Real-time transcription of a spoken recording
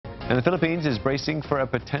And the Philippines is bracing for a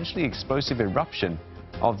potentially explosive eruption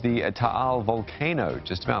of the Taal volcano,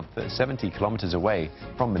 just about 70 kilometers away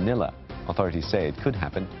from Manila. Authorities say it could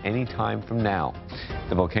happen any time from now.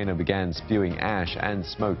 The volcano began spewing ash and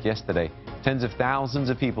smoke yesterday. Tens of thousands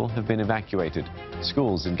of people have been evacuated.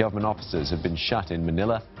 Schools and government offices have been shut in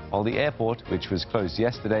Manila, while the airport, which was closed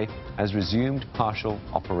yesterday, has resumed partial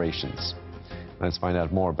operations. Let's find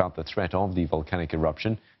out more about the threat of the volcanic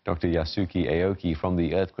eruption. Dr. Yosuki Aoki from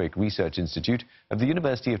the Earthquake Research Institute of the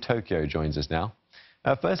University of Tokyo joins us now.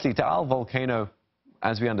 Firstly, Taal volcano,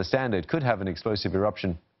 as we understand it, could have an explosive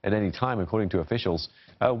eruption at any time, according to officials.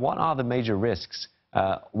 What are the major risks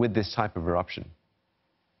with this type of eruption?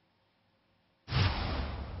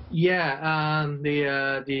 Yeah,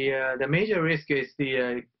 the major risk is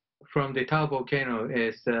from the Taal volcano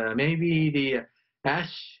is maybe the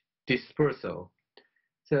ash dispersal.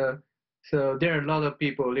 So there are a lot of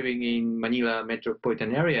people living in Manila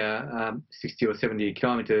metropolitan area, 60 or 70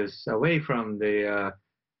 kilometers away from the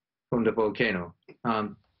volcano.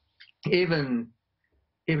 Even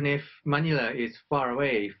if Manila is far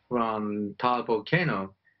away from Taal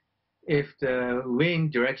volcano, if the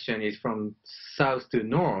wind direction is from south to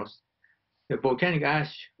north, the volcanic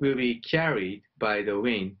ash will be carried by the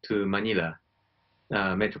wind to Manila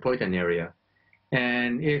metropolitan area.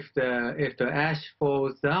 And if the ash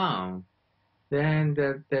falls down, then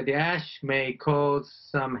the ash may cause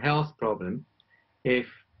some health problem if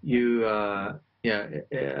you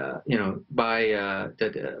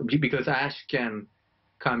because ash can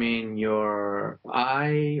come in your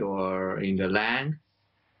eye or in the lung.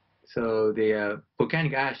 So the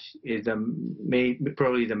volcanic ash is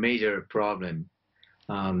probably the major problem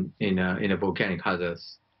in a volcanic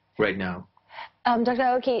hazards right now. Dr.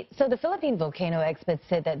 Aoki, so the Philippine volcano experts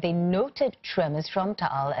said that they noted tremors from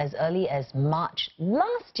Taal as early as March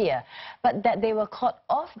last year, but that they were caught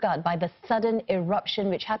off guard by the sudden eruption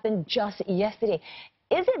which happened just yesterday.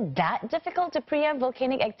 Is it that difficult to preempt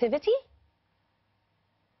volcanic activity?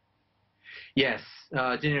 Yes,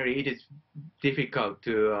 generally it is difficult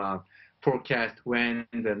to forecast when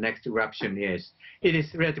the next eruption is. It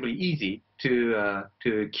is relatively easy to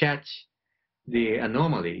catch the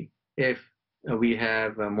anomaly if we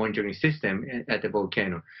have a monitoring system at the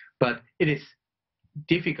volcano, but it is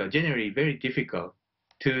difficult, generally very difficult,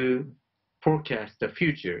 to forecast the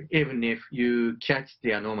future, even if you catch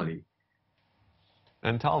the anomaly.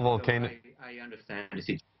 And Taal volcano. So I understand the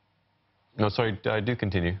situation. No, sorry, do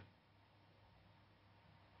continue.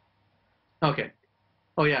 Okay.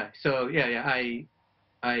 Oh yeah. So yeah. I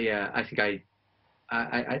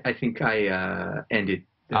think I ended.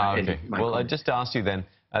 Okay. Well, comment. just to ask you then,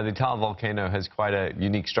 the Taal volcano has quite a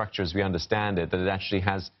unique structure, as we understand it, that it actually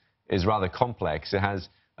is rather complex. It has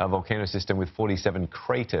a volcano system with 47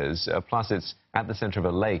 craters, plus it's at the center of a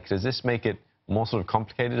lake. Does this make it more sort of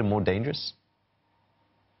complicated and more dangerous?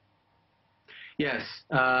 Yes,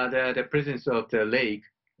 the presence of the lake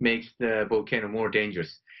makes the volcano more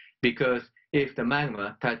dangerous, because if the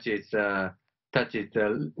magma touches the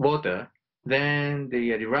water, then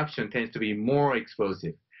the eruption tends to be more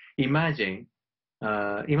explosive. Imagine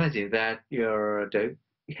that the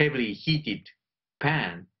heavily heated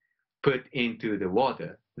pan put into the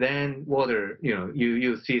water. Then water,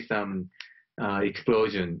 you see some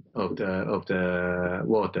explosion of the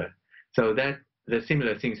water. So that the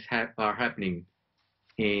similar things are happening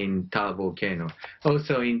in Taal volcano.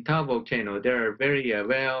 Also in Taal volcano, there are very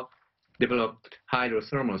well developed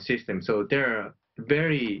hydrothermal systems. So there are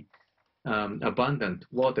very abundant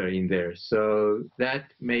water in there. So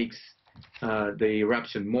that makes the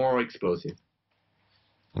eruption more explosive.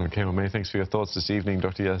 Okay, well, many thanks for your thoughts this evening,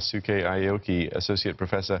 Dr. Yosuki Aoki, Associate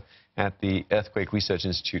Professor at the Earthquake Research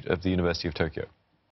Institute of the University of Tokyo.